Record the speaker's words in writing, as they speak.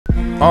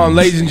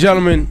Ladies and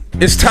gentlemen,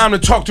 it's time to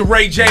talk to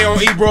Ray J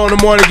on Ebro in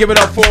the morning. Give it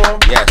up for him.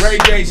 Yes. Ray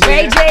J's here.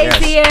 Ray J's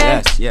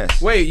here.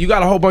 Yes. Wait, you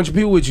got a whole bunch of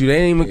people with you. They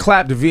didn't even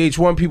clap. The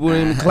VH1 people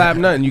didn't even clap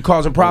nothing. You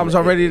causing problems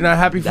already? They're not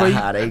happy for you?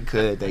 Nah, they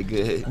good. They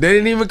good. They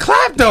didn't even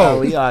clap though.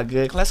 Oh, we all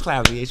good. Let's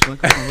clap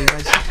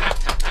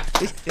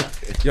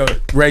VH1. Yo,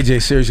 Ray J,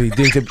 seriously, you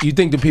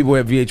think the people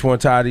at VH1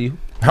 tired of you?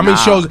 How many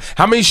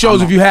shows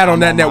have you had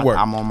on that network?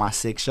 I'm on my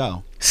 6th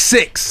show.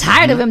 6.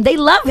 Tired of him. They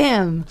love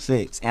him.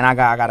 6. And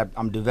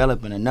I'm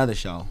developing another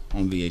show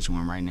on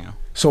VH1 right now.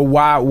 So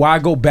why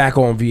go back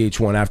on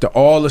VH1 after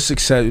all the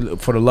success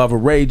for the love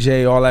of Ray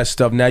J, all that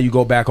stuff? Now you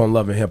go back on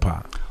Love and Hip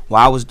Hop.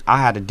 Well,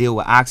 I had to deal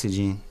with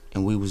Oxygen,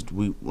 and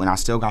when I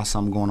still got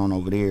something going on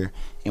over there,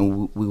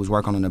 and we was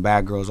working on the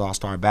Bad Girls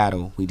All-Star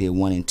Battle. We did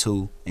 1 and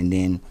 2, and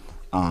then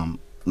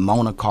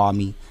Mona called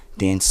me.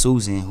 Then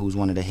Susan, who's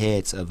one of the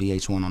heads of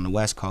VH1 on the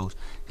West Coast,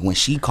 when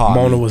she called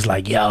Mona me, was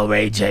like, "Yo,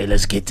 Ray J,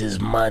 let's get this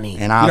money."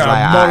 And I was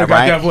Mona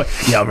got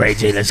right? "Yo, Ray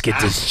J, let's get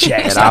this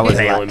check." And I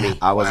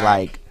was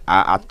like,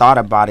 I thought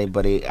about it,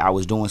 but I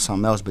was doing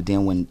something else. But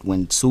then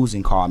when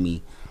Susan called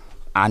me,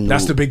 I knew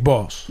that's the big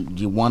boss.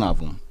 You're one of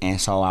them, and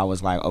so I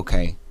was like,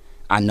 okay,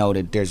 I know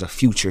that there's a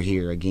future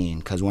here again.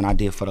 Because when I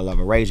did For the Love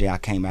of Ray J, I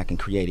came back and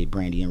created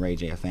Brandy and Ray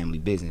J, a family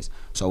business.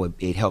 So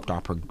it helped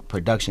our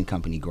production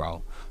company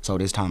grow. So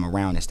this time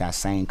around, it's that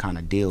same kind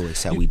of deal,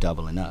 except we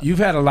doubling up. You've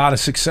had a lot of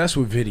success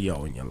with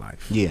video in your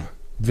life. Yeah.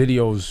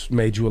 Videos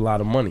made you a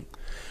lot of money.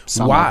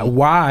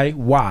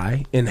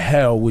 Why in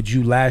hell would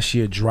you last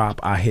year drop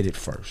I Hit It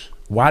First?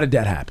 Why did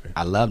that happen?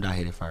 I loved I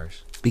Hit It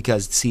First.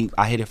 Because, see,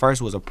 I Hit It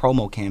First was a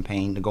promo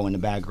campaign to go in the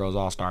Bad Girls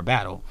All-Star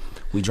Battle.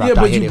 We dropped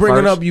but I Hit It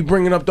First. you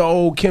bringing up the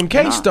old Kim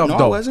K stuff, no,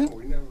 though. I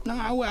wasn't.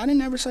 No, I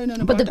didn't ever say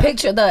nothing but about the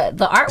picture, the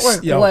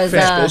artwork was...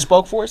 it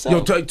spoke for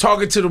itself. Yo,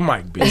 talk it to the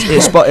mic, bitch.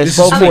 It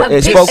spoke for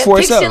itself.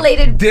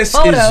 Pixelated This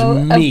photo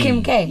is me. of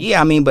Kim K. Yeah,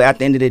 I mean, but at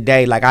the end of the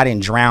day, like, I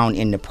didn't drown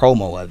in the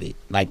promo of it.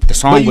 Like, the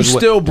song But you was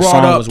still the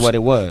song brought up was what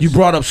it was. You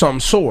brought up something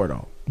sore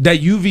though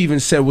that you've even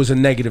said was a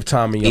negative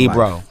time in your life.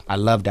 Ebro, I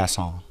love that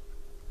song.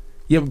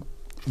 Yeah,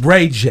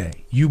 Ray J,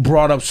 you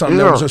brought up something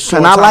that was a sore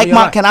Can I time like in your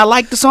life. Can I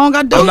like the song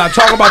I do? I'm not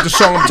talking about the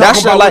song. I'm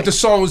talking about what the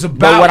song was about.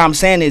 But what I'm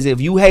saying is, if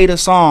you hate a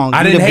song, I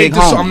you didn't the hate big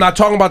the song. homie. I'm not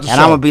talking about the song.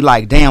 And I'm gonna be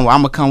like, damn, well,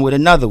 I'm gonna come with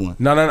another one.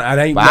 No,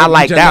 I ain't. But I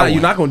like that one.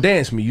 You're not gonna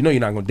dance me. You know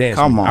you're not gonna dance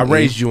Come me. on, I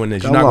raised you in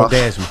this. You're not gonna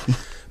dance me.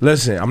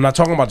 Listen, I'm not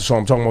talking about the song.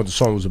 I'm talking about what the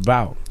song was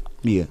about.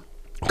 Yeah.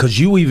 Because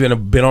you even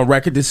have been on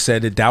record that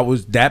said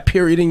that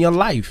period in your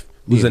life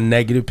was a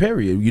negative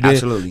period. You did,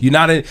 Absolutely. You're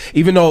not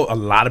even though a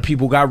lot of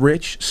people got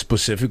rich,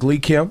 specifically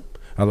Kim.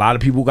 A lot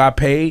of people got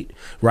paid,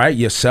 right?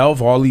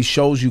 Yourself, all these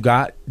shows you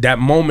got. That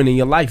moment in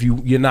your life,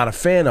 you're not a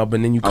fan of,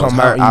 and then you come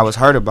out. I was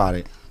hurt about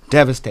it,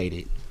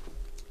 devastated,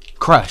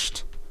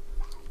 crushed.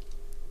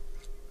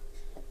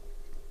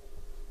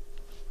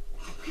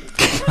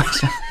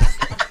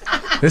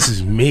 This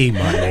is me, my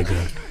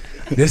nigga.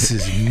 This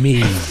is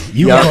me.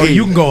 You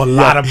can go a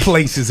lot of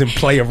places and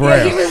play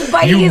around.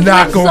 You're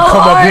not gonna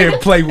come up here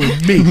and play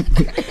with me.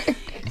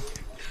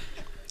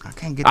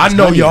 I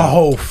know your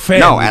whole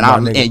family.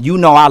 No, and you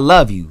know I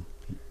love you.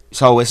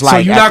 So it's like, so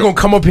you're not gonna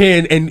come up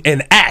here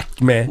and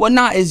act, man. Well,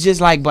 not. It's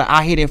just like, but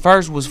I Hit It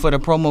First was for the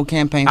promo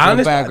campaign for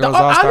the Bad Girls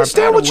All-Star. I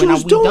understand what you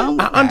was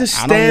doing. I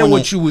understand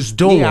what you was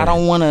doing. Yeah, I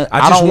don't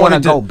want to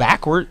go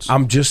backwards.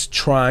 I'm just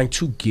trying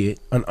to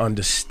get an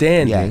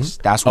understanding. Yes,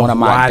 that's one of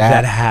my why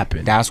that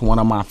happened. That's one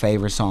of my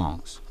favorite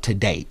songs to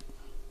date.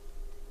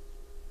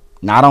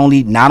 Not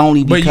only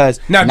because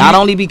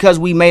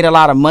we made a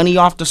lot of money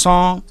off the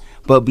song,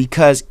 but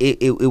because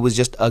it was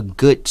just a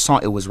good song.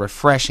 It was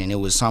refreshing. It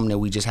was something that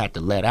we just had to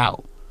let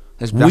out.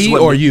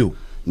 You?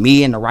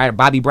 Me and the writer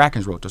Bobby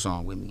Brackens wrote the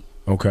song with me.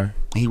 Okay.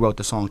 He wrote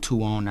the song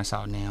 2 On, that's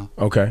out now.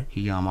 Okay.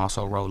 He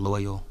also wrote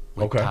Loyal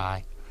with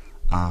Ty.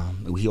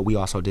 We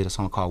also did a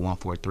song called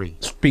 143.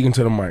 Speaking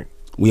to the mic.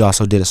 We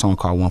also did a song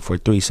called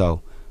 143.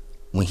 So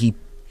when he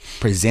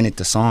presented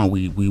the song,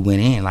 we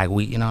went in like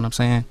you know what I'm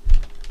saying?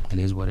 It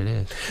is what it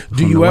is.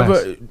 Do you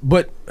ever?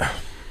 But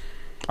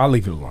I'll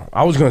leave it alone.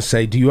 I was gonna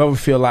say, do you ever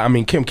feel like? I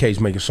mean, Kim K's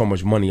making so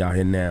much money out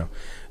here now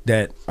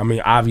that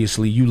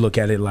obviously you look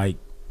at it like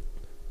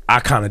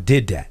I kind of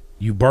did that.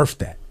 You birthed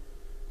that.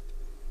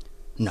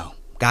 No,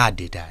 God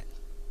did that.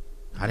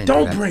 I didn't.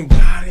 Don't bring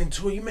God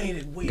into it. You made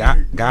it weird.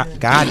 God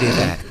did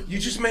that. You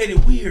just made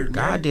it weird.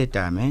 God did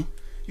that, man.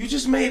 You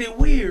just made it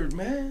weird,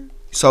 man.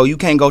 So you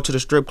can't go to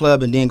the strip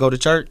club and then go to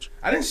church?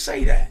 I didn't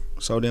say that.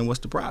 So then what's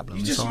the problem?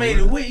 You just made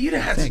it weird. You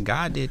didn't have to.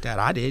 God did that.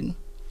 I didn't.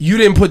 You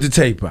didn't put the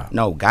tape out.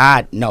 No,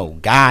 God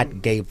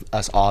gave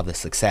us all the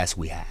success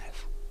we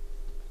have.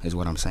 Is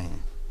what I'm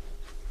saying.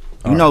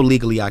 You know,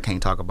 legally I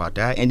can't talk about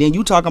that. And then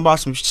you talking about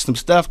some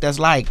stuff that's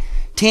like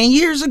 10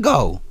 years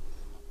ago.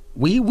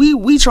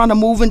 We trying to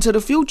move into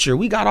the future.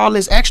 We got all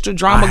this extra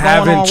drama going on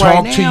right now. I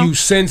haven't talked to you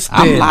since then.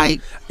 I'm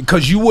like,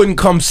 because you wouldn't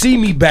come see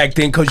me back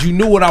then because you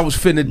knew what I was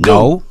finna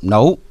do.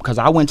 No, because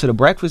I went to the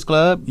Breakfast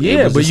Club.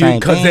 Yeah,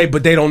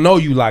 but they don't know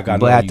you like I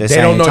know you. They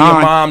don't know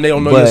your mom. They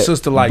don't know your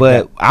sister like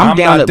that. But I'm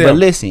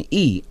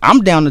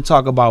down to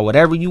talk about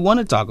whatever you want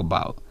to talk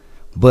about.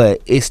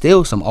 but it's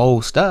still some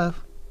old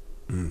stuff.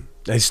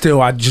 And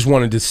still, I just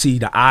wanted to see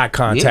the eye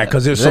contact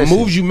because there's some listen.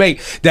 moves you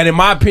make that, in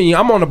my opinion,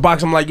 I'm on the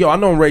box. I'm like, yo, I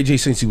known Ray J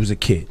since he was a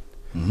kid.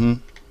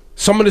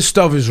 Some of this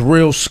stuff is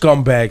real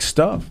scumbag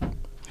stuff.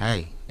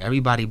 Hey,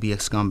 everybody be a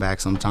scumbag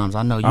sometimes.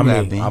 I know you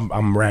have been.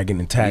 I'm ragging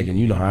and tagging.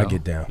 You know how I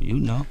get down. You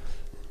know.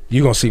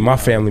 You're going to see my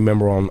family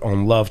member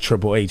on Love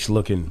Triple H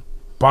looking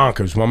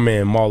bonkers. My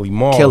man, Marley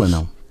Marl. Killing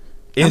them.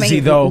 Is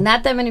he, though?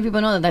 Not that many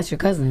people know that that's your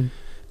cousin.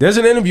 There's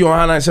an interview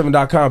on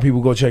high97.com. People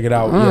go check it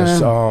out.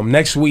 Yes.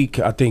 Next week,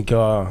 I think,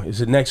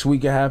 is it next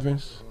week it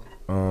happens?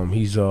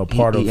 He's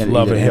part of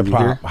Love and Hip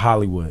Hop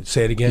Hollywood.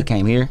 Say it again. He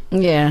came here?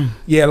 Yeah.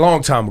 Yeah, a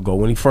long time ago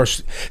when he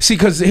first... See,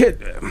 because...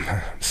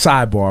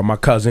 Sidebar, my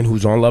cousin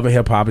who's on Love and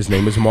Hip Hop, his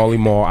name is Marley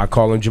Marl. I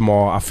call him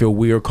Jamal. I feel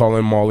weird calling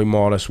him Marley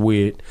Marl. That's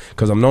weird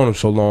because I've known him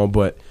so long,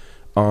 but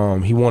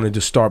he wanted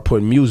to start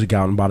putting music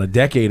out. And about a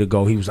decade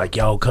ago, he was like,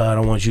 yo, cuz, I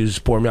want you to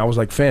support me. I was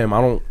like, fam,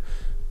 I don't...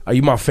 Are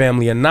you my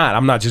family or not?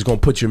 I'm not just gonna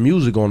put your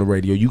music on the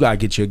radio. You gotta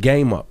get your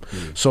game up.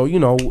 So you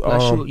know,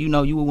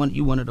 you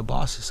one of the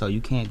bosses, so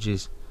you can't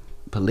just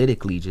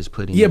politically just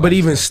put in. Yeah, but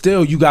even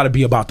still, you got to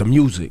be about the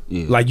music.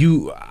 Yeah. Like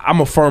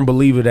I'm a firm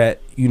believer that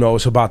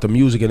it's about the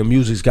music, and the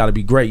music's got to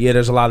be great. Yeah,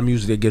 there's a lot of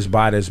music that gets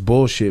by that's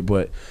bullshit,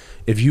 but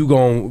if you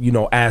gon'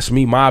 ask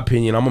me my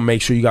opinion, I'm gonna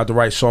make sure you got the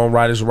right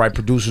songwriters, the right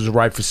producers, the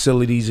right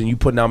facilities, and you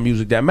putting out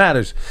music that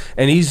matters.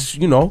 And he's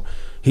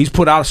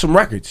put out some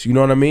records, you know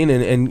what I mean,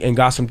 and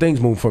got some things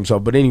moving for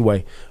himself. But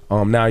anyway,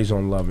 now he's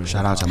on Love and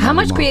Shout out to How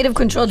much creative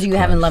control do you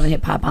have in Love and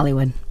Hip Hop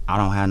Hollywood? I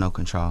don't have no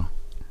control.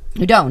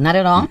 You don't? Not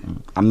at all?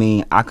 I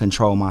mean, I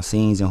control my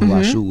scenes and who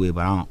I shoot with,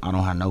 but I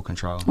don't have no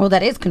control. Well,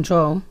 that is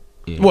control.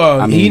 Yeah.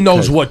 Well, he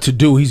knows what to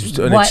do. He's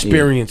an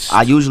experienced.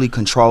 I usually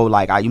control,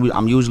 like,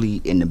 I'm usually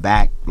in the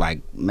back,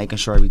 like, making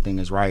sure everything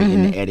is right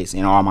in the edits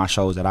and all my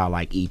shows that I,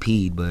 like,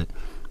 EP'd, but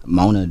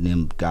Mona and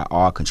them got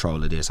all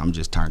control of this. I'm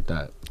just turned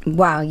up.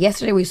 Wow.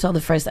 Yesterday we saw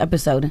the first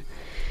episode.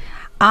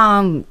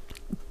 I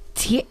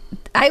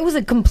was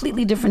a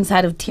completely different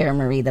side of Tierra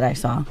Marie that I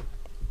saw.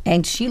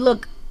 And she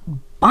looked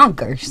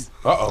bonkers.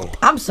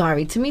 I'm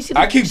sorry. To me,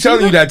 I keep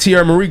telling you that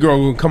Tierra Marie girl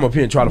will come up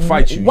here and try to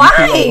fight you. Why?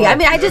 I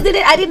mean, I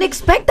didn't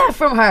expect that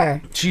from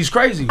her. She's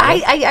crazy.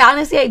 I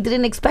honestly, I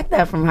didn't expect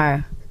that from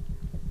her.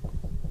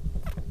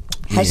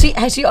 Yeah.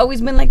 Has she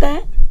always been like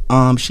that?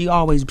 She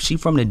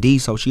from the D,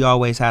 so she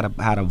always had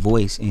a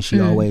voice, and she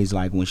always,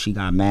 like, when she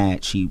got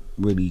mad, she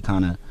really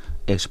kind of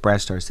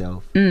expressed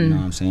herself. You know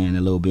what I'm saying?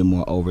 A little bit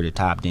more over the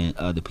top than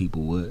other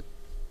people would.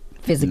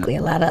 Physically,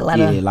 a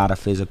lot of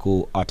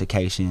physical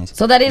altercations.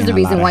 So that is the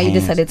reason why you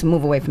decided to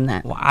move away from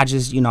that. Well, I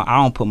just,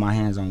 I don't put my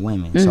hands on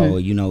women. So,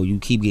 you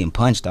keep getting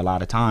punched a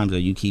lot of times, or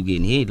you keep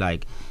getting hit,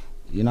 like,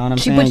 you know what I'm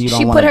saying?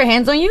 She put her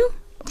hands on you?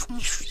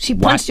 She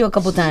punched you a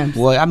couple times.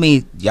 Well, I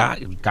mean, y'all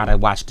gotta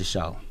watch the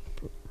show.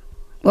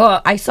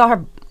 Well, I saw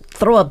her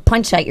throw a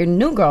punch at your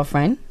new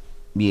girlfriend.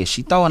 Yeah,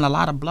 she throwing a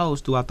lot of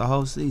blows throughout the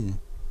whole season.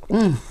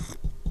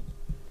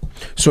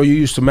 So you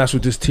used to mess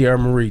with this Tierra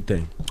Marie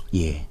thing?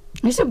 Yeah.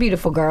 She's a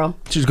beautiful girl.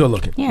 She's good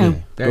looking. Yeah.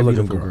 Very good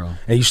looking girl.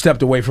 And you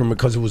stepped away from it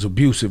because it was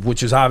abusive,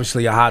 which is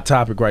obviously a hot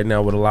topic right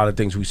now with a lot of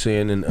things we're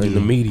seeing in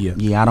the media.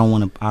 Yeah, I don't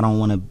want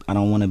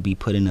to be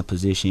put in a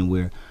position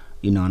where,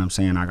 you know what I'm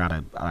saying, I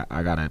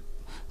gotta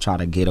try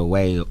to get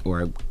away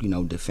or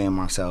defend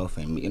myself,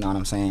 and you know what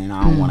I'm saying.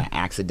 I don't want an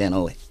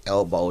accidental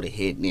elbow to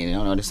hit. You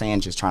know what I'm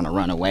saying? Just trying to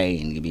run away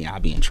and I'll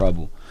be in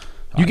trouble.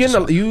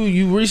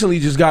 You recently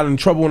just got in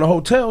trouble in a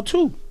hotel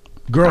too.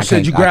 Girl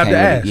said you grabbed the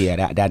ass. Yeah,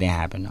 that didn't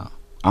happen though.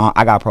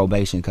 I got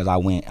probation because I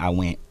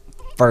went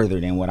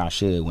further than what I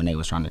should when they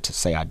was trying to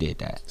say I did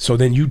that. So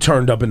then you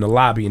turned up in the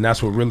lobby, and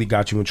that's what really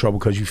got you in trouble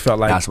because you felt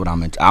like that's what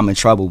I'm in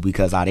trouble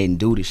because I didn't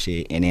do the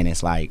shit, and then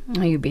it's like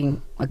you're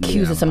being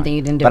accused of something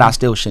you didn't do. But I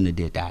still shouldn't have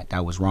did that.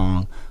 That was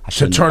wrong.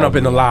 To turn up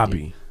in the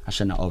lobby. I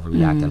shouldn't have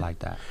overreacted like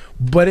that.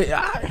 But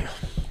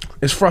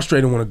it's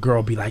frustrating when a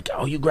girl be like,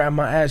 "Oh, you grabbed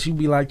my ass." You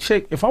be like,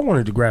 "Chick, if I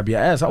wanted to grab your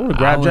ass, I would have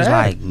grabbed your ass."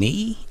 Like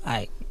me,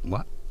 like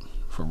what?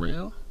 For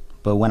real?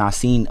 But when I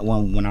seen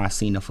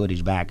the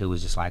footage back, it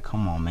was just like,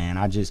 come on, man.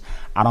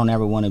 I don't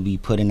ever want to be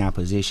put in that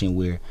position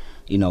where,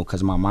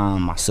 because my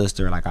mom, my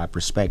sister, like, I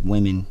respect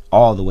women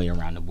all the way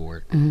around the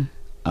board. And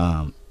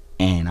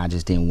I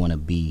just didn't want to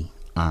be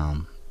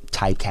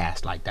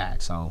typecast like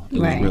that. So it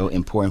was real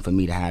important for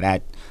me to have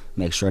that,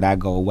 make sure that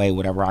go away.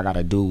 Whatever I got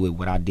to do with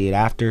what I did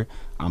after,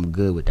 I'm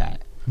good with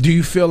that. Do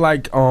you feel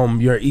like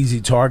you're an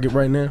easy target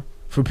right now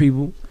for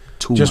people?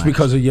 Just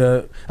because of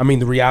the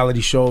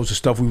reality shows, the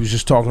stuff we was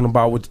just talking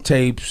about with the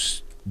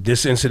tapes,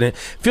 this incident.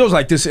 Feels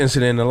like this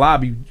incident in the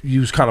lobby,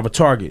 you was kind of a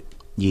target.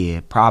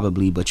 Yeah,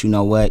 probably. But you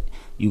know what?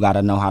 You got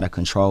to know how to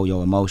control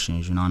your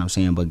emotions. You know what I'm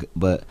saying?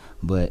 But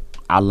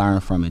I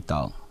learned from it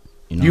though.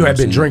 You had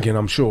been drinking,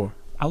 I'm sure.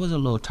 I was a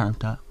little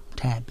turned up,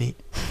 tad bit.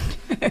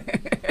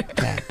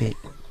 Tad bit.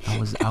 I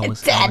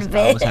was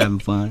having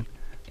fun.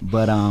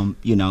 But and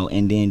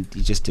then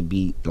just to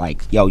be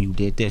like, yo, you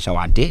did this, yo,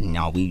 I didn't.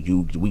 Yo,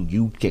 you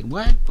get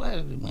what?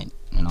 You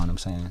know what I'm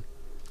saying?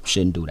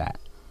 Shouldn't do that.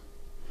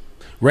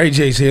 Ray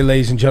J's here,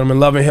 ladies and gentlemen.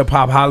 Love and Hip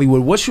Hop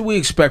Hollywood. What should we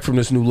expect from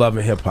this new Love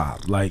and Hip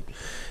Hop? Like,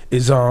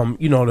 is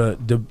you know,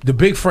 the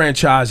big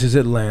franchise is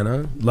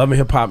Atlanta. Love and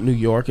Hip Hop New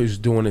York is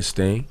doing its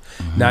thing.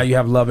 Now you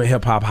have Love and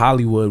Hip Hop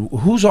Hollywood.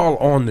 Who's all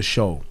on the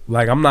show?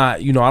 Like, I'm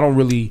not, you know, I don't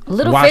really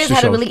Little watch Fizz the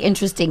had shows. a really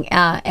interesting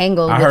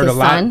angle I with heard his a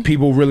lot son. of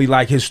people really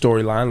like his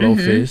storyline. Lil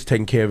Fizz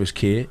taking care of his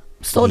kid.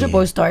 Soldier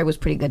Boy's story was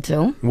pretty good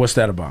too. What's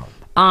that about?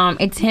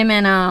 It's him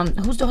and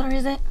whose daughter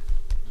is it?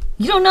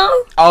 You don't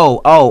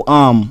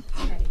know?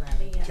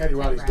 Teddy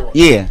Riley's daughter.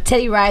 Yeah.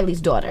 Teddy Riley's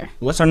daughter.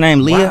 What's her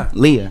name? Leah? Wow.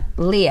 Leah.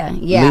 Leah,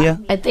 yeah.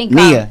 Leah? I think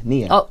Nia.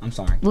 Oh, I'm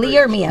sorry.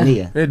 Leah or Mia?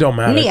 Leah. It don't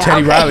matter. Nia,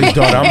 Teddy okay. Riley's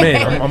daughter. I'm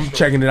in. I'm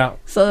checking it out.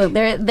 So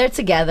they're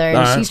together, and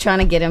Alright. she's trying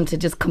to get him to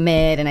just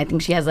commit, and I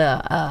think she has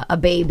a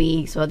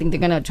baby, so I think they're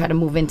gonna try to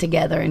move in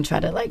together and try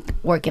to like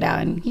work it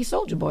out. And he's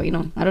Soldier Boy, you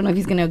know. I don't know if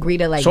he's gonna agree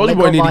to like. Soldier let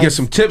Boy go need of to all get his-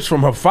 some tips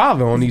from her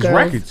father on these girls.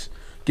 records.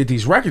 Get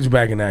these records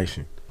back in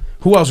action.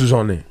 Who else was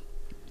on there?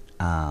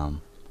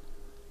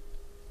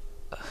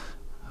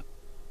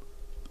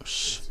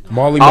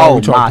 Marley Marl,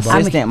 we talked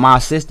about. My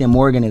assistant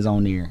Morgan is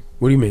on there.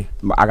 What do you mean?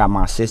 I got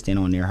my assistant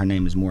on there. Her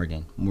name is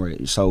Morgan.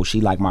 So she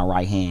like my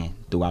right hand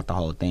throughout the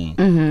whole thing.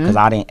 Cause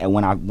I didn't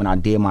when I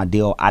did my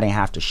deal, I didn't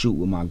have to shoot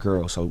with my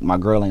girl. So my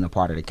girl ain't a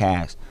part of the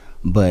cast.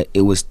 But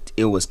it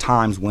was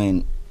times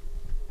when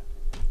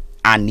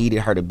I needed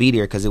her to be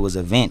there because it was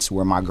events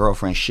where my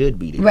girlfriend should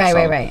be there. Right,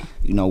 So, right.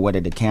 You know, whether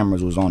the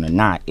cameras was on or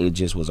not, it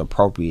just was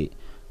appropriate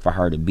for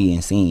her to be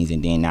in scenes,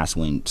 and then that's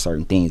when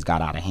certain things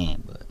got out of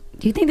hand. But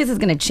Do you think this is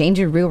gonna change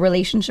your real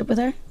relationship with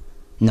her?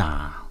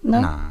 Nah. No?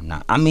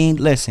 Nah. I mean,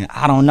 listen,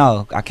 I don't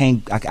know. I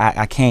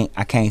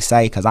can't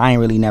say because I ain't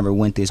really never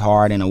went this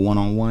hard in a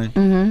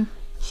one-on-one.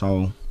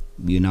 So,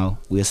 you know,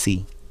 we'll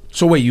see.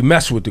 So wait, you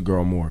mess with the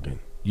girl Morgan?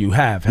 You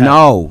have?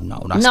 No,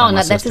 that's No, not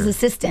my that's his sister.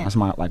 assistant. That's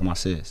my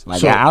sis.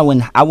 Like So- I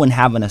wouldn't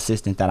have an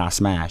assistant that I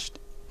smashed.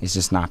 It's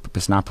just not.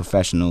 It's not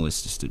professional.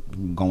 It's just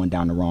going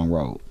down the wrong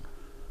road.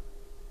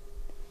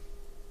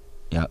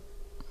 Yep.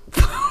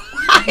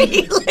 Why are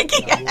you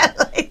looking at it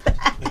like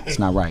that? It's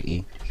not right,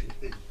 E.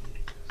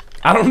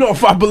 I don't know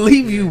if I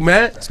believe you,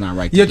 man. It's not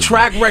right. to Your do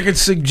track record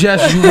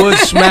suggests you would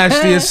smash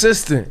the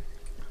assistant.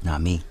 that.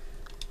 Not me.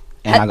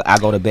 And I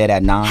go to bed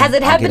at 9. Has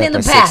it I happened get in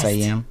up the at past? 6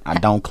 a.m. I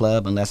don't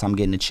club unless I'm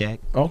getting a check.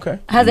 Okay.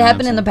 Has You it know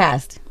happened what in the I'm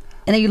past?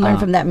 And then you learn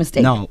from that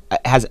mistake? No,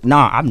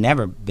 I've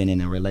never been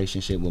in a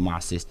relationship with my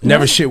assistant.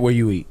 Never shit where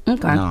you eat.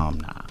 Okay. No, I'm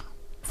not.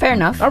 Fair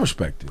enough. I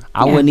respect it.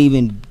 I Yeah. wouldn't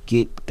even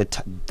get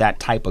that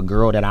type of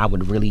girl that I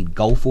would really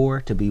go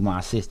for to be my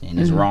assistant.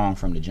 It's wrong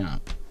from the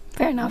jump.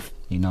 Fair enough.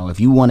 You know, if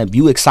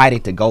you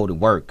excited to go to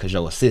work because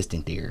your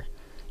assistant there,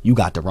 you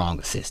got the wrong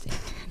assistant.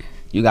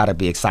 You got to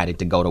be excited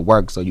to go to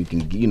work so you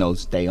can, you know,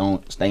 stay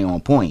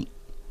on point.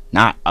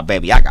 Not,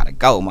 baby, I gotta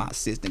go. My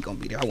assistant gonna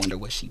be there. I wonder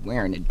what she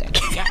wearing today.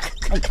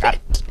 I gotta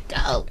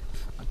go.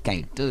 I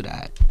can't do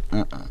that.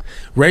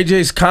 Ray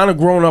J's kind of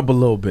grown up a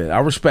little bit. I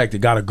respect it.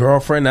 Got a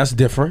girlfriend. That's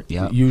different.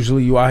 Yep.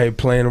 Usually you out here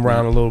playing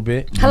around a little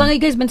bit. How long have you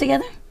guys been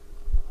together?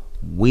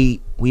 We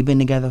been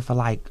together for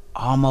like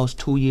almost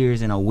 2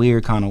 years in a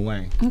weird kind of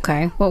way.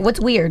 Okay. Well, what's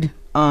weird?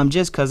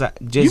 Just cause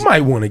You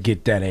might want to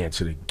get that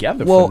answer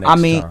together. Well, for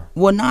next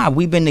time. nah,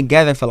 we've been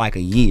together for like a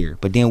year,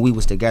 but then we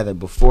was together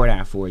before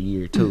that for a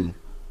year too.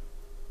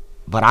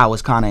 But I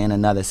was kind of in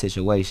another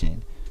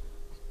situation.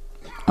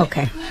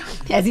 Okay.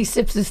 As he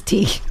sips his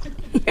tea.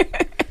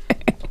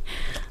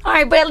 All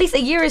right, but at least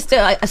a year is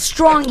still a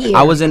strong year.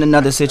 I was in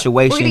another What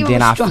situation. do you Then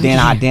mean I, strong then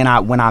I, year? then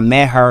I, when I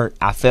met her,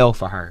 I fell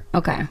for her,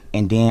 Okay.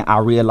 and then I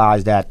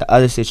realized that the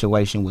other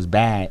situation was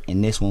bad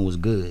and this one was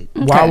good.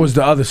 Why Okay. was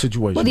the other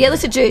situation? Well, the other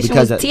situation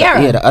Because was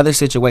Tiara. the other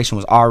situation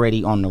was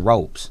already on the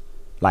ropes.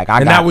 Like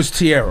and that was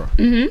Tiara.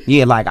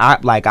 Yeah,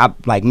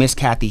 like Miss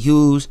Kathy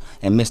Hughes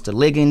and Mr.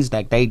 Liggins,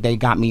 like they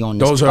got me on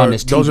this. Those on are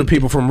this those TV. are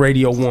people from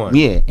Radio One.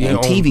 Yeah, and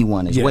on- TV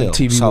One as yeah, well.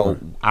 TV so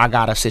One. I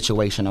got a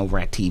situation over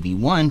at TV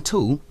One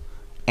too,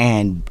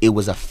 and it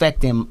was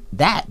affecting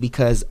that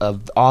because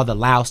of all the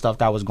loud stuff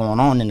that was going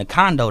on in the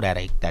condo that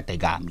they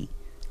got me.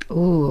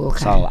 Ooh, okay.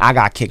 So I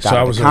got kicked So out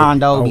that of was the a-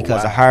 condo oh,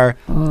 because wow. of her.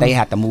 They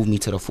had to move me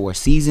to the Four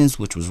Seasons,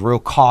 which was real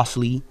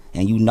costly.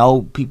 And you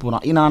know, people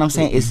don't. You know what I'm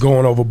saying? It's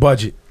going over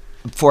budget.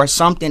 for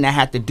something that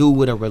had to do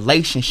with a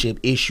relationship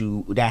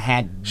issue that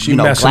had She messing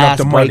up glass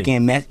the money.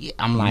 breaking.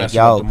 I'm like, Messing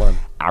up the money.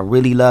 I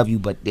really love you,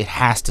 but it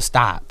has to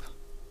stop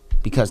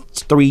because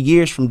 3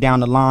 years from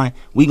down the line,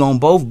 we gonna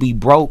both be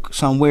broke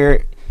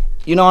somewhere.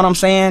 You know what I'm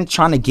saying?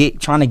 Trying to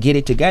get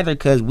it together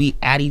because we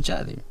at each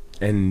other.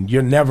 And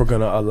you're never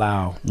gonna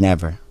allow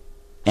Never.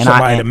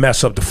 somebody to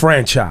mess up the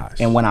franchise.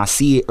 And when I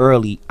see it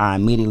early, I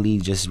immediately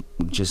just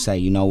say,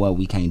 you know what,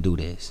 we can't do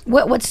this.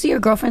 What's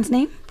your girlfriend's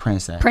name?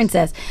 Princess.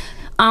 Princess.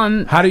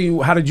 How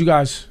did you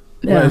guys?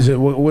 Yeah. What is it?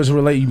 What was it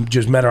related? You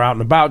just met her out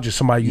and about, just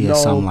somebody you Yeah, know.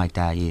 something like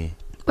that, yeah.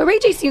 But Ray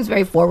J seems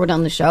very forward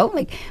on the show.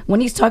 Like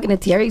when he's talking to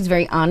Tiara, he's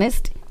very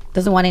honest.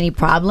 Doesn't want any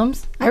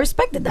problems. I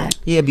respected that.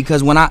 Yeah,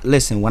 because when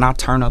I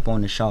turn up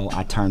on the show,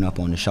 I turn up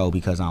on the show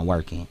because I'm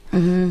working.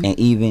 And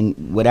even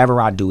whatever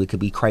I do, it could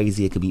be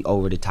crazy, it could be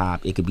over the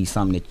top, it could be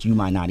something that you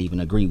might not even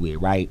agree with,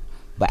 right?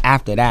 But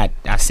after that,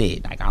 that's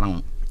it. Like I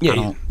don't.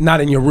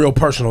 Not in your real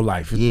personal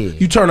life. Yeah.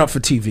 You turn up for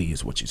TV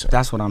is what you say.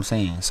 That's what I'm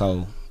saying.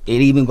 So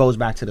it even goes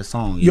back to the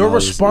song. Your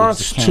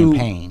response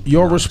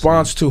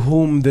to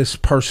whom this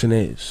person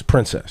is,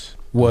 Princess,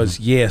 was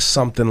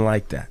something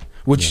like that,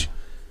 which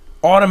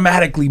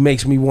automatically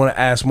makes me want to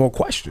ask more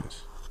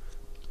questions.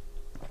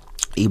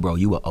 Ebro,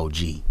 you a OG.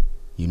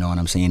 You know what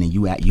I'm saying? And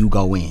you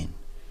go in.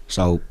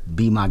 So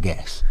be my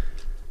guest.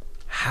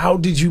 How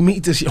did you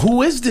meet this?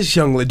 Who is this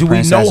young lady? Do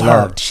Princess we know her?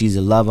 Love. She's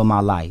the love of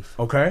my life.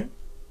 Okay.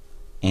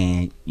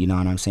 And you know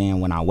what I'm saying?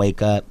 When I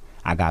wake up,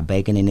 I got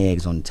bacon and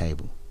eggs on the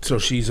table. So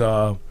she's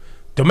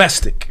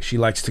domestic. She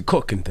likes to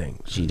cook and things.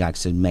 She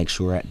likes to make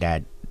sure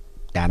that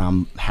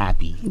I'm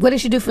happy. What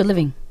does she do for a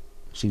living?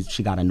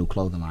 She got a new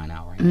clothing line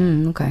out right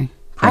now. Okay.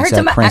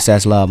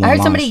 Princess Love. I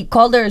heard somebody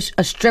called her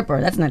a stripper.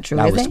 That's not true.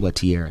 That was what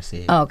Tierra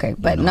said. Oh, okay.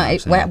 But you know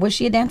no, was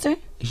she a dancer?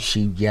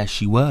 She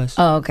was.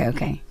 Oh,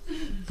 okay.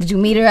 Did you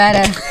meet her at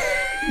a?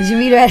 Did you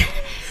meet her at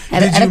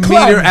Did a you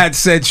club? meet her at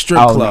said strip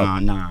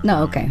club?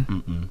 No. Okay.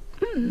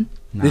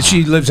 Nah.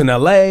 She lives in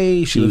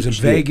LA. She lives in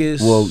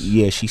Vegas. Well,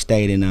 yeah, she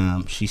stayed in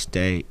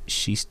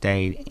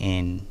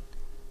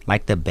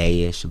like the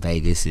Bayish,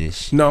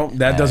 Vegas-ish. No,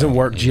 that doesn't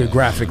work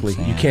geographically.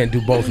 You can't do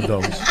both of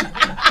those.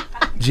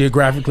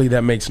 Geographically,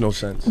 that makes no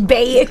sense.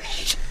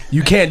 Bayish.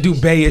 You can't do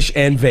Bayish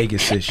and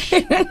Vegas-ish.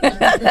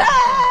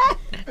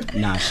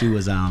 Nah, she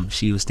was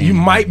staying. You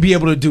might be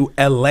able to do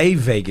LA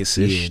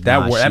Vegas-ish.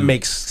 Yeah, that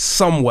makes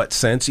somewhat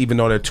sense, even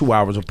though they're 2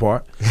 hours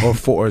apart, or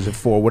 4, is it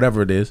 4,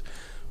 whatever it is.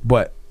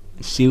 But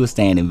she was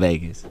staying in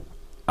Vegas.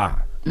 Got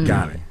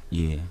it.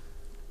 Yeah.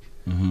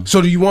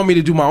 So do you want me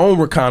to do my own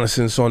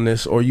reconnaissance on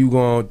this, or you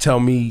gonna tell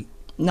me?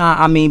 Nah,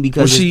 I mean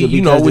because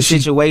the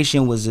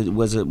situation was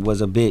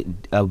a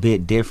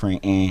bit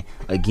different, and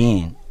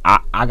again,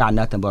 I got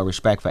nothing but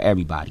respect for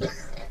everybody,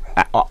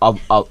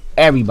 of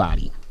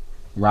everybody,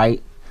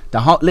 right?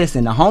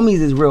 Listen, the homies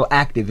is real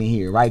active in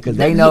here, right? Because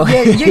they know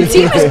your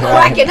team is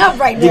cracking up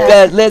right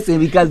now.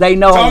 Because they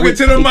know Talking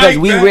to the mic, because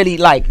we man. really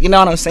like, you know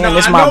what I'm saying. No,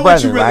 This I my know brother,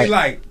 what you really right?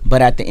 like.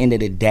 But at the end of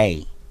the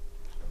day,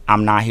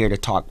 I'm not here to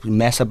talk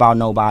mess about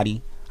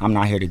nobody. I'm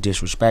not here to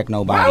disrespect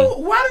nobody.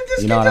 Why did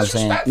this You know get what I'm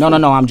saying? disrespectful?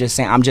 No. I'm just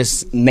saying. I'm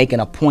just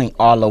making a point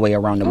all the way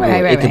around the board.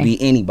 Right, it could right.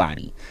 be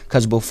anybody.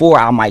 Because before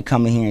I might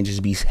come in here and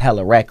just be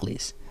hella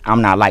reckless.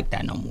 I'm not like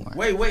that no more.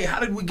 Wait, how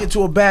did we get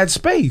to a bad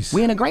space?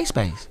 We in a great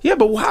space. Yeah,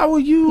 but how are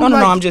you? No.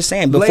 I'm just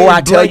saying. Before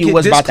I tell you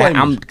what's about to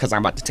happen, because I'm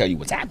about to tell you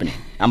what's happening.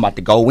 I'm about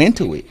to go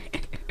into it.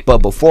 But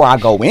before I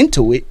go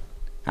into it,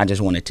 I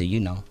just wanted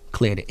to,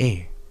 clear the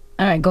air.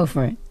 All right, go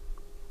for it.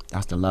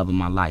 That's the love of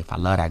my life. I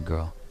love that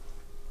girl.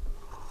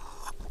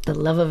 The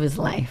love of his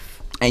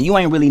life. And you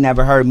ain't really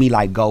never heard me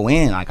like go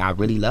in. Like I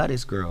really love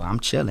this girl. I'm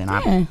chilling.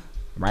 Yeah.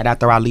 Right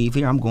after I leave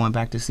here, I'm going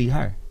back to see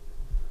her.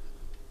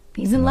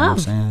 He's in You know what I'm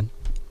love. saying?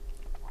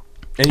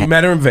 And you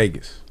met her in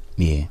Vegas.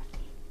 Yeah.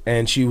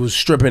 And she was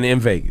stripping in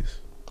Vegas.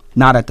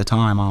 Not at the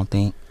time, I don't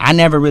think. I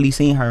never really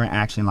seen her in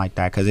action like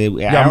that because Y'all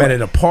met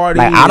at a party.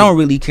 Like I don't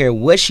really care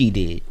what she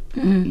did.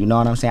 You know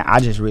what I'm saying? I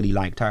just really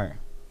liked her.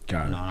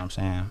 Got You know it. what I'm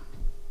saying?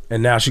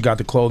 And now she got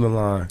the clothing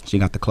line. She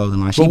got the clothing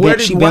line. But where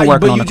did she been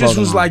working but on you the just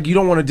clothing was line. like, you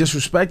don't want to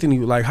disrespect any.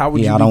 Like, how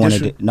would Yeah, you? I don't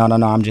want be to. No.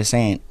 I'm just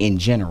saying in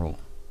general.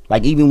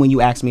 Like even when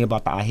you asked me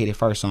about the "I Hit It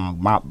First" song,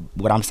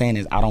 what I'm saying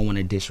is I don't want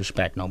to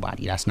disrespect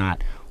nobody. That's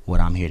not what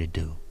I'm here to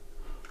do.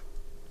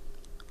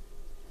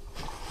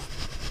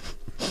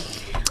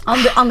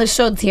 On the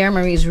show, Tierra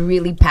Marie is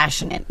really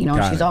passionate.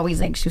 Got She's it.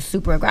 always like she's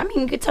super aggressive. I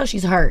mean, you could tell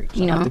she's hurt.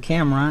 The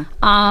camera.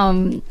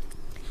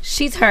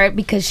 She's hurt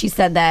because she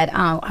said that.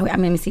 Let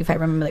me see if I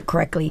remember that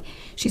correctly.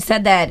 She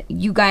said that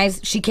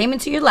she came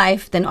into your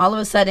life, then all of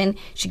a sudden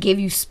she gave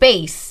you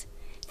space,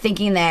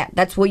 thinking that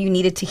that's what you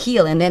needed to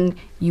heal, and then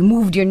you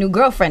moved your new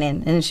girlfriend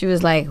in, and she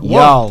was like,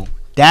 "Whoa." Yo,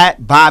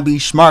 that Bobby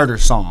Schmurder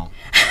song.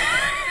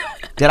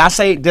 Did I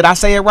say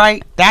it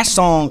right? That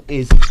song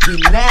is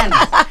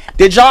bananas.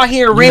 Did y'all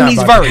hear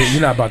Remy's verse?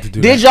 You're not about to do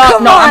Did that. y'all?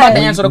 Come No, I'm about to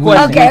on. answer the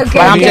question. Okay. But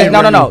I'm just, Yeah,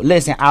 no. Remy.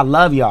 Listen, I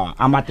love y'all.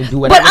 I'm about to do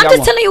whatever. But I'm y'all just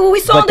want. telling you what we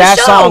saw But on the that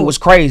show. song was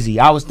crazy.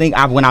 I was thinking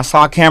when I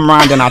saw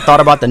Cameron, then I thought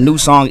about the new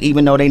song,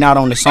 even though they not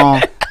on the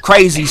song.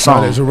 Crazy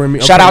song. there's a Remy.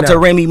 Shout Okay, out to now.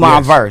 Remy, my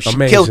Yes, verse. She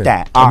amazing. killed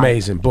that. All right.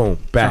 Amazing. Boom.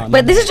 Back.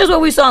 But this is just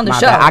what we saw on the My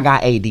show. bad. I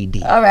got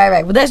ADD. All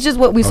right. Well, that's just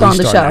what we saw on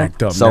the show.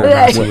 Act up, So- man.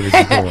 I see what this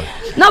is doing.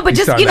 No, but He's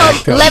just starting to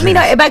act up, let me know.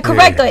 man. Am I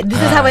correct? Yeah.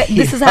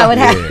 This is how it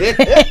happened.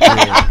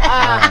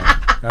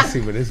 I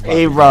see what this is about.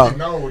 Hey, bro.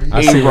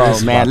 I see Hey, where bro, this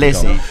is man, about to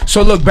go. listen.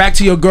 So look back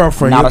to your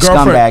girlfriend. Not your a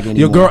girlfriend, scumbag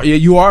your girl. anymore. Yeah,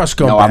 you are a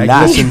scumbag. No, I'm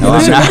not. Listen, No, I'm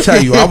listen. not. I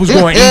tell you, I was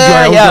going easy.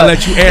 I was gonna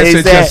let you answer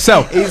it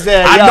yourself. He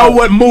said, I yo, know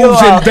what moves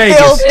you in are Vegas.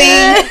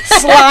 Filthy,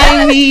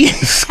 slimy,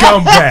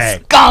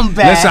 Scumbag.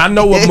 scumbag. Listen, I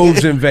know what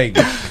moves in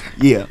Vegas.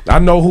 Yeah. I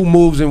know who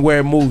moves and where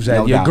it moves at.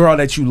 No Your doubt. girl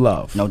that you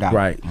love. No doubt.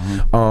 Right.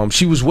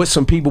 She was with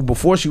some people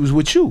before she was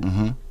with you.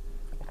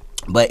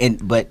 But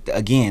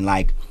again,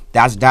 like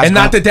that's And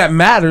not that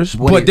matters,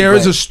 but there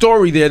is a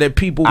story there that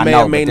people may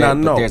or may not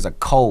know. But there's a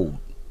code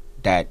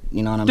that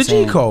you know what I'm The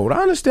saying. G code.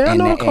 I understand. I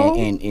know the code.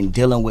 And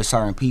dealing with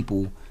certain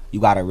people, you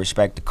gotta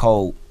respect the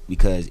code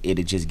because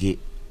it'll just get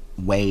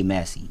way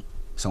messy.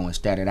 So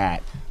instead of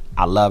that,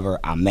 I love her.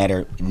 I met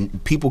her.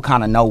 People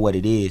kind of know what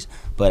it is,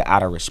 but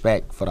out of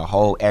respect for the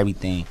whole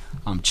everything,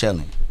 I'm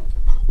chilling.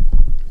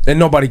 And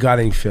nobody got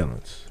any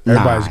feelings.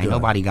 Everybody's good.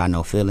 Nobody got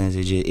no feelings.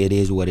 It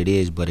is what it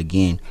is. But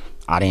again,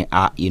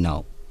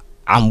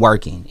 I'm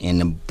working,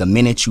 and the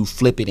minute you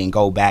flip it and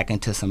go back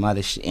into some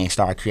other shit and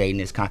start creating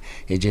this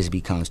it just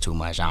becomes too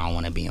much. I don't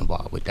want to be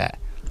involved with that.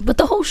 But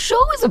the whole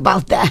show is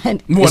about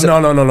that.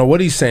 Well, no.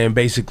 What he's saying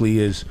basically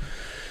is,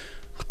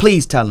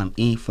 please tell him,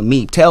 for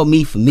me. Tell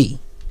me for me.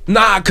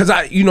 Nah, cause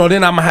then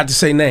I'm gonna have to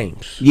say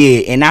names. Yeah,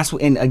 and that's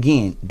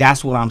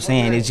what I'm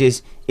saying.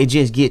 It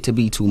just get to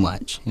be too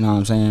much. You know what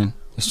I'm saying?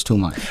 It's too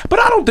much. But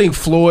I don't think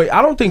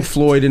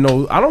Floyd and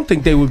those, I don't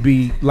think they would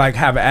be like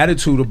have an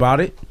attitude about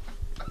it.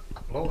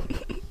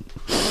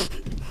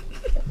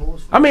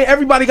 I mean,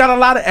 everybody got a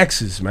lot of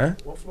exes, man.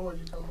 What Floyd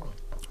you talking about?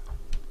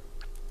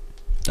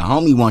 The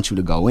homie wants you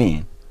to go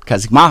in,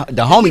 cause the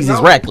homies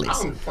is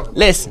reckless.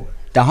 Listen,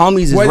 the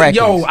homies is reckless.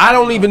 Yo, I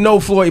don't even know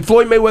Floyd.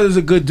 Floyd Mayweather's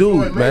a good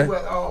dude, man.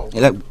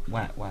 Look,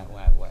 what?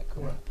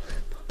 Come on.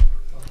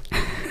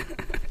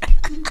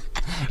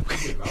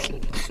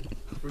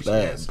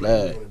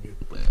 Blood.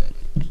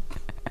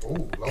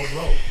 Ooh,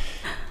 low.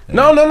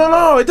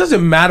 No. It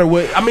doesn't matter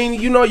what. I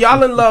mean,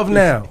 y'all in love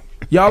now.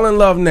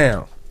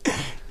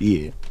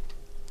 Yeah.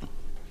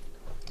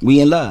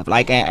 We in love.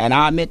 Like, and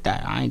I admit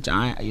that.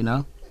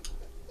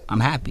 I'm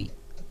happy.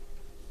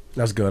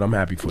 That's good. I'm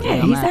happy for you.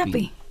 Yeah, he's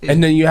happy.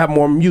 And then you have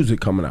more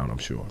music coming out, I'm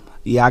sure.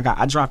 Yeah,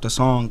 I dropped a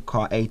song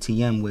called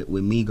ATM with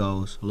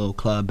Migos, a little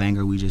club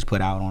banger we just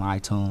put out on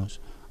iTunes.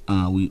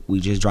 We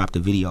just dropped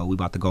the video. We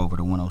about to go over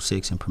to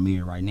 106 and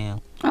premiere right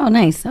now. Oh,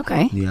 nice.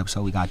 Okay. Yeah,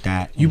 so we got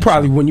that. You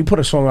probably, when you put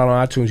a song out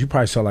on iTunes, you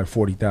probably sell like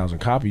 40,000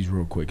 copies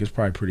real quick. It's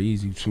probably pretty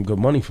easy. Some good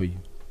money for you.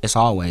 It's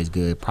always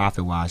good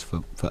profit-wise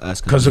for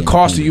us. Because the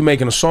cost of you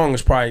making a song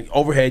is probably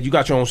overhead. You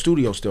got your own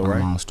studio still, right?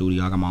 My own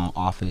studio. I got my own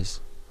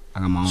office. I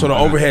got my own. So the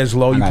overhead's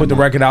low. You put the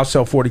record out,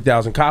 sell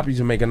 40,000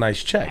 copies, and make a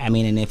nice check. I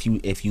mean, and if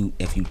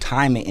you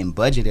time it and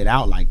budget it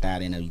out like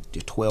that in a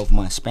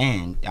 12-month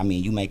span, I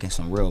mean, you making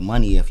some real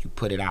money if you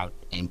put it out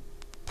and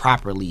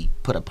properly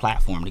put a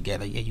platform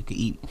together. Yeah, you could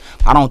eat.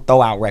 I don't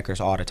throw out records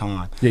all the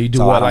time. Yeah, you do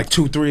so what, like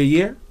 2-3 a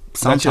year?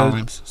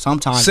 Sometimes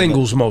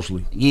singles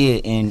mostly.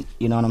 Yeah, and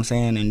you know what I'm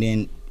saying. And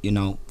then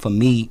for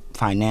me,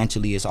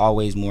 financially, it's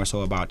always more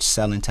so about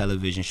selling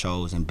television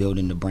shows and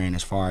building the brand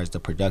as far as the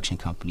production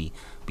company,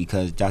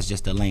 because that's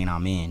just the lane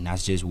I'm in.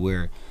 That's just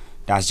where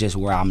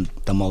I'm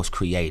the most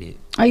creative.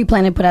 Are you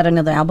planning to put out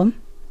another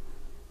album?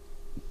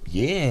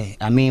 Yeah,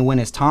 I mean, when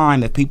it's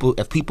time, if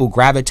people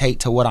gravitate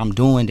to what I'm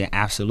doing, then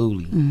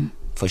absolutely,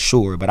 for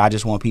sure. But I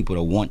just want people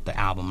to want the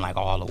album like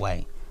all the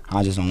way.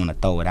 I just don't want to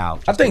throw it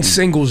out. I think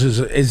singles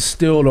is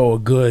still though a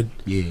good.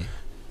 Yeah.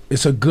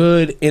 It's a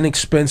good,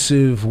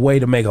 inexpensive way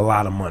to make a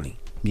lot of money.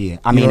 Yeah,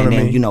 I mean, and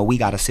then we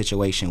got a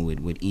situation with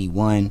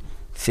E1,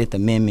 Fifth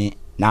Amendment,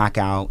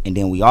 Knockout, and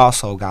then we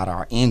also got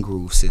our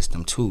in-groove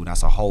system too.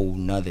 That's a whole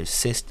nother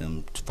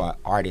system for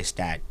artists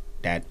that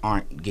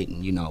aren't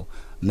getting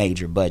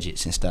major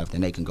budgets and stuff.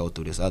 Then they can go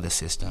through this other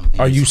system.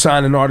 Are you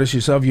signing artists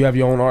yourself? You have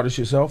your own artists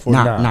yourself, or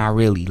not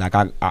really? Like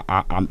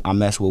I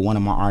mess with one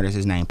of my artists.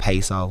 His name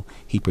Peso.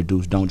 He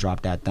produced "Don't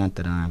Drop That Dun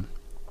Dun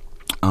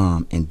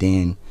Dun," and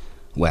then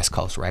West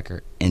Coast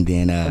record, and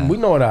then we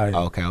know what I.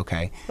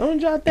 Okay. Don't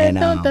drop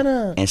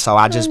that. And so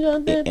I just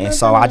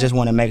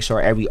want to make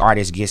sure every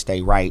artist gets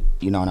they right.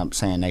 You know what I'm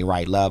saying? They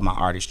right. Love my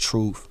artist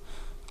Truth.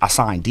 I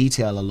signed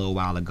Detail a little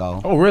while ago.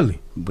 Oh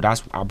really? But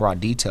I brought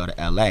Detail to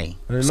L.A.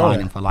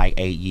 Signed him for like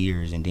 8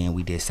 years, and then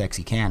we did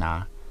Sexy Can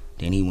I.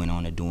 Then he went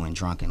on to doing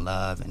Drunken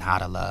Love and How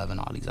to Love and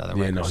all these other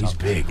records. Yeah, no, he's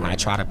big. I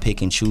try to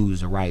pick and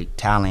choose the right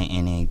talent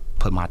and then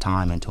put my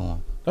time into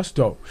him. That's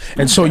dope.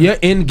 And so your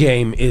end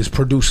game is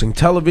producing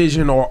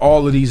television or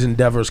all of these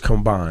endeavors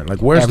combined?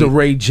 Like where's the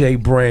Ray J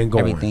brand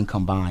going? Everything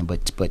combined,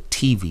 but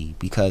TV,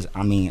 because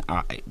I mean,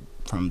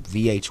 from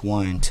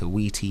VH1 to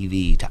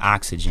WeTV to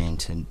Oxygen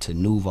to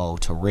Nuvo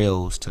to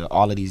Reels to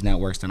all of these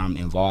networks that I'm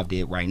involved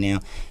in right now,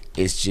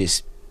 it's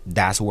just,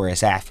 that's where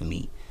it's at for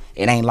me.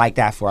 It ain't like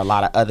that for a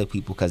lot of other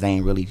people because they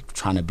ain't really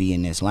trying to be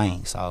in this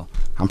lane. So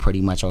I'm pretty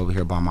much over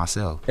here by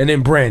myself. And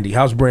then Brandy,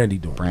 how's Brandy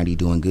doing? Brandy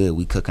doing good.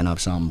 We cooking up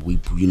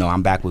something.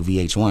 I'm back with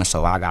VH1,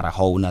 so I got a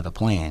whole nother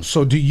plan.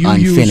 So do you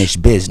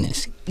unfinished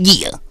business?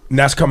 Yeah. And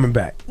that's coming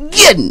back.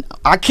 Yeah,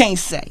 I can't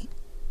say.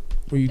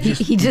 Well,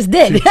 he just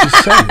did.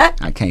 Just say it.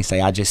 I can't say.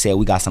 I just said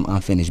we got some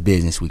unfinished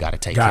business we got to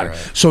take care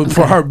of. So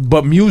for her,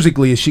 but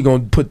musically, is she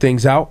gonna put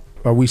things out?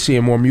 Are we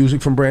seeing more music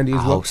from Brandy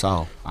as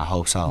well? I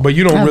hope so. But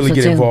you don't really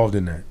get involved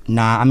in that.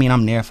 Nah, I mean,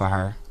 I'm there for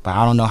her, but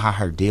I don't know how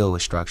her deal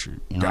is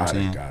structured. You know what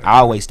I'm saying? I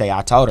always stay.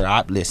 I told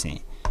her, listen,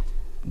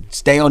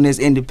 stay on this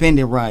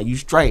independent run. You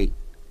straight.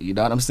 You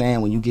know what I'm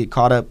saying? When you get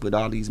caught up with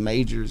all these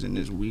majors and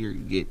this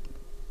weird,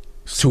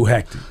 it's too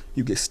hectic.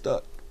 You get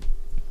stuck.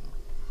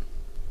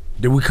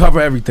 Did we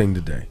cover everything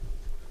today?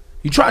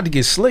 You tried to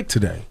get slick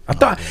today. I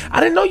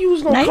didn't know you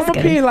was gonna come up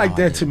here like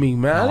that to me,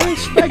 man. I didn't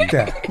expect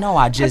that. No,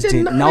 I just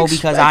didn't know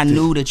because I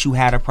knew that you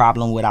had a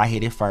problem with I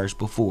Hit It First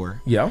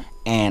before. Yeah.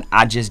 And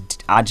I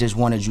just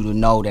wanted you to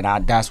know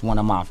that that's one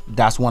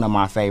of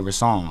my favorite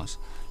songs.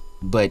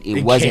 But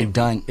it wasn't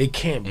done. It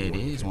can't be. It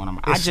is one of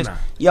my.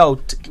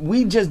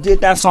 We just did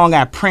that song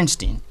at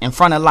Princeton in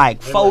front of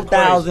like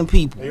 4,000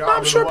 people.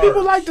 I'm sure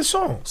people like the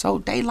song. So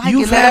they like it.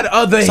 You've had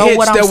other hits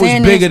that was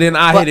bigger than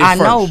I Hit It First.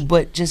 I know,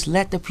 but just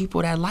let the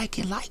people that like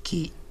it.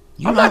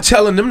 I'm not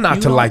telling them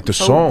not to like the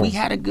song. We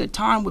had a good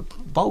time with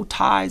bow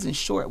ties and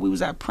short. We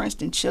was at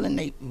Princeton chilling.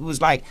 It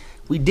was like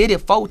we did it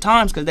 4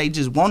 times because they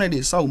just wanted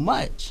it so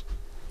much.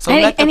 So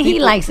and he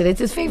likes it. It's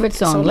his favorite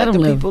song. So let him the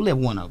live. people live.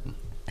 One of them.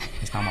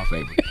 It's not my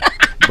favorite,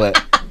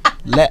 but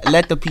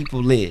let the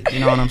people live. You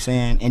know what I'm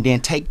saying? And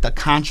then take the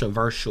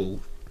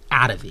controversial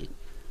out of it.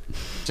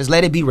 Just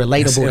let it be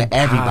relatable to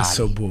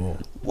everybody.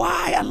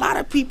 Why? A lot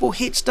of people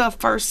hit stuff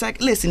first,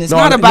 second. Listen, it's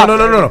not about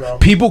no.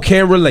 People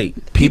can relate.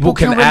 People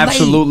can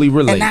absolutely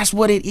relate, and that's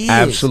what it is.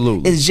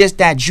 Absolutely, it's just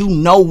that you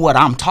know what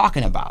I'm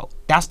talking about.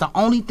 That's the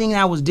only thing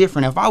that was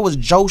different. If I was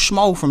Joe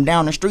Schmo from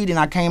down the street and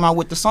I came out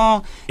with the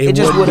song, it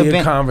just would have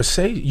been a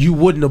conversation. You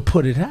wouldn't have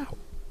put it out.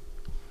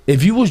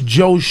 If you was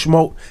Joe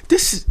Schmo,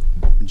 this is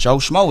Joe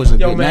Schmo is a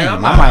good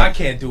name. I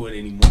can't do it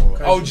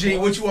anymore. OG,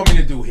 what you want me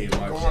to do here,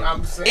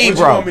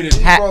 Ebro? This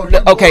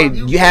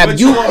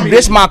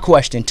is my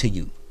question to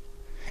you,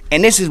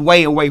 and this is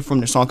way away from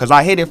the song because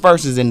I Hit It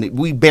First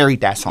we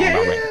buried that song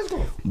already.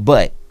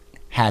 But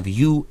have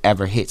you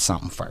ever hit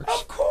something first?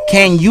 Of course.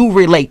 Can you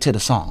relate to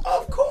the song?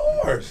 Of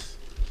course.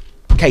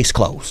 Case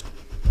closed.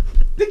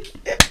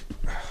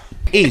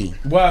 E.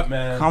 What,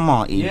 man? Come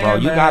on, E, yeah,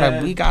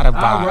 bro. We gotta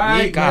vibe.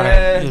 Right, you gotta,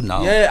 man. you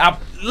know. Yeah,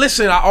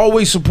 listen, I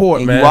always support,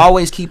 and man. You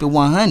always keep it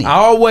 100.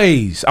 I'm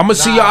gonna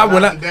see y'all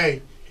when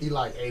today, he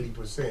like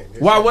 80%.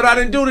 Why? What I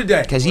didn't do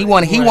today? Because he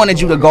wanted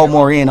you to go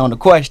more in on the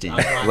question.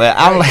 Well,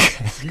 I'm like,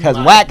 because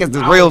Wack is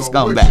the real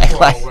scumbag.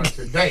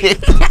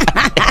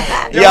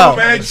 Yo,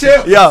 man,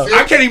 chill. Yo,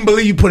 I can't even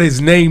believe you put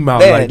his name out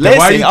like that.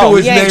 Why you threw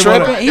his name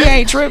out? He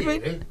ain't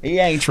tripping. He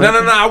ain't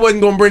tripping. No. I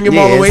wasn't gonna bring him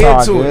all the way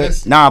into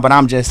it. Nah, but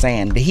I'm just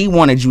saying that he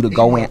wanted you to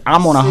go in.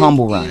 I'm on a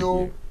humble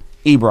run,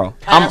 Ebro.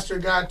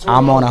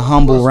 I'm on a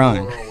humble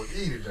run.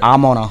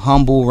 I'm on a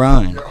humble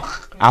run.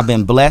 I've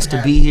been blessed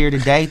to be here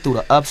today through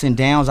the ups and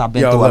downs. I've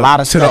been through a lot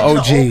of stuff.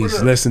 To the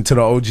OGs, listen to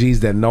the OGs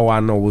that know I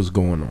know what's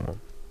going on.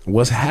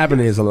 What's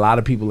happening is a lot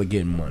of people are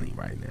getting money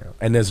right now,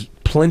 and there's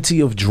plenty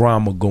of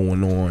drama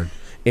going on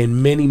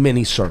in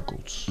many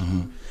circles.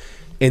 Mm-hmm.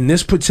 In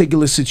this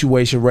particular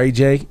situation, Ray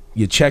J,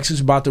 your checks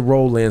is about to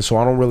roll in, so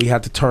I don't really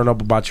have to turn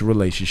up about your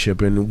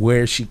relationship and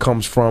where she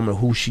comes from and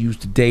who she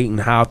used to date and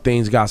how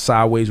things got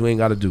sideways. We ain't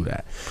got to do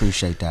that.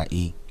 Appreciate that,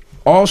 E.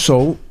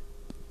 Also,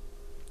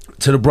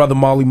 to the brother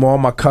Molly Mall,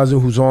 my cousin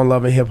who's on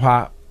Love and Hip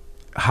Hop,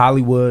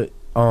 Hollywood,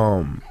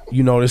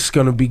 you know, this is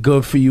going to be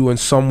good for you in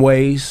some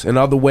ways. In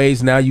other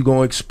ways, now you're going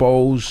to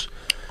expose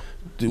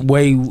the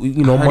way,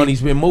 you know,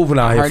 money's been moving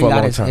out here for a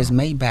long time. His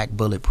Maybach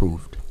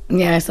bulletproof.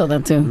 Yeah, I saw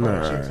that too.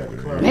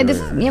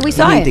 We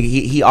saw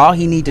it. All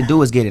he need to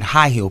do is get it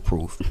high heel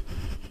proof.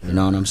 You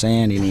know what I'm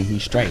saying? And then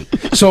he's straight.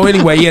 So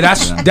anyway, yeah,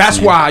 that's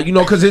why, you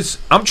know, because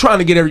I'm trying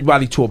to get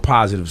everybody to a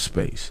positive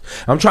space.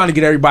 I'm trying to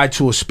get everybody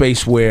to a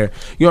space where,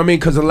 you know what I mean?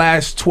 Because the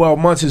last 12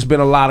 months has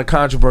been a lot of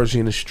controversy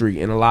in the street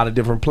in a lot of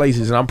different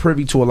places, and I'm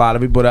privy to a lot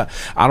of it, but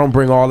I don't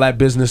bring all that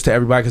business to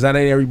everybody because that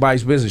ain't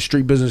everybody's business.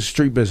 Street business is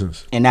street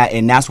business. And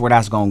that's where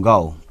that's gonna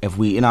go if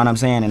we, you know what I'm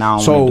saying? And I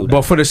don't want to do that.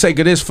 But for the sake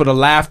of this, for the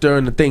laughter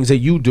and the things that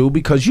you do,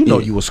 because you know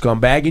you a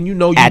scumbag, and you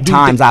know you at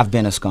times I've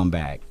been a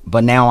scumbag,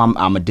 but now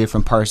I'm a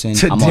different person.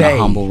 Today, I'm on a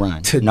humble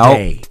run.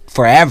 Today,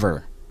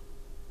 forever.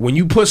 When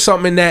you put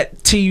something in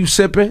that tea you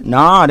sipping,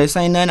 nah, this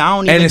ain't nothing. I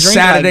don't even and it's drink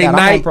Saturday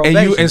like that.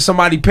 night, and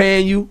somebody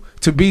paying you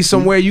to be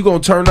somewhere, you gonna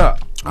turn up.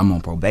 I'm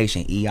on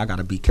probation, E. I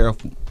gotta be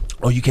careful.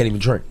 Oh, you can't even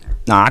drink?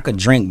 Nah, I could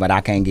drink, but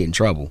I can't get in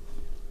trouble.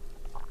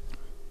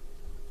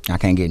 I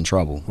can't get in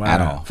trouble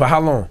at all. For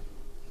how long?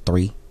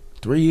 3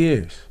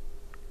 years.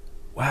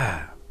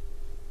 Wow.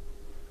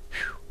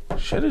 Whew.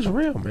 Shit is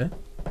real, man.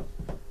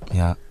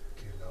 Yeah.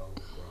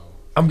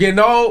 I'm getting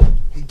old.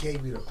 He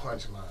gave you the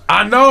punchline.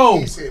 I know.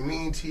 He said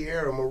me and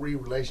Tierra Marie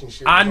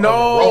relationship. I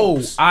know,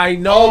 man.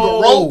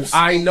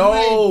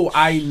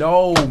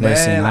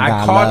 Listen,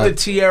 I caught the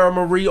Tierra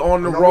Marie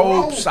on the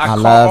ropes. I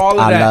caught all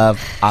of that.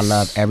 I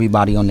love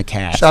everybody on the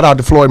cast. Shout out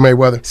to Floyd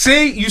Mayweather.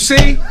 See, you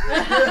see?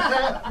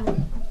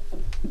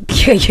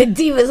 Your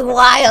team is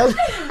wild.